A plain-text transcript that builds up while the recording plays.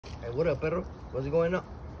Hey, what up, Pedro? What's going on?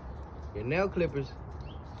 Your nail clippers.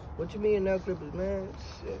 What you mean nail clippers, man?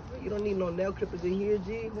 Shit, you don't need no nail clippers in here,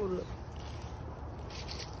 G. Hold up.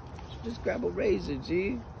 Just grab a razor,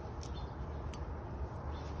 G.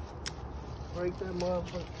 Break that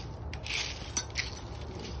motherfucker.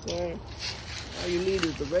 Okay. All you need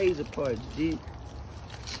is the razor parts, G.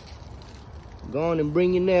 Go on and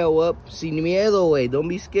bring your nail up. Sin miedo, way. Don't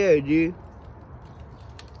be scared, G.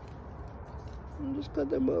 Just cut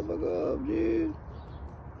that motherfucker off, G.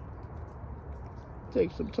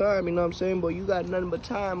 Take some time, you know what I'm saying? Boy, you got nothing but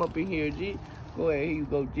time up in here, G. Go ahead, here you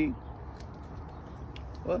go, G.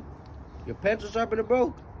 What? Your pencil sharpener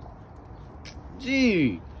broke?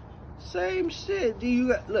 G. Same shit, G. You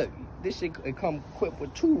got, look, this shit it come equipped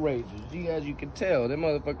with 2 razors, G, as you can tell. Them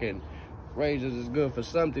motherfucking razors is good for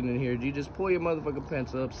something in here, G. Just pull your motherfucking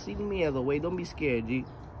pencil up. See me other way. Don't be scared, G.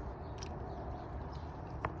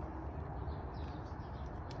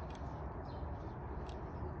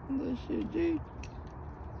 That shit, G.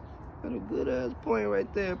 Got a good ass point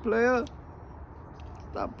right there, player.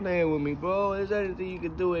 Stop playing with me, bro. There's anything you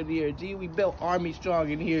can do in here, G. We built Army strong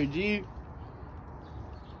in here, G.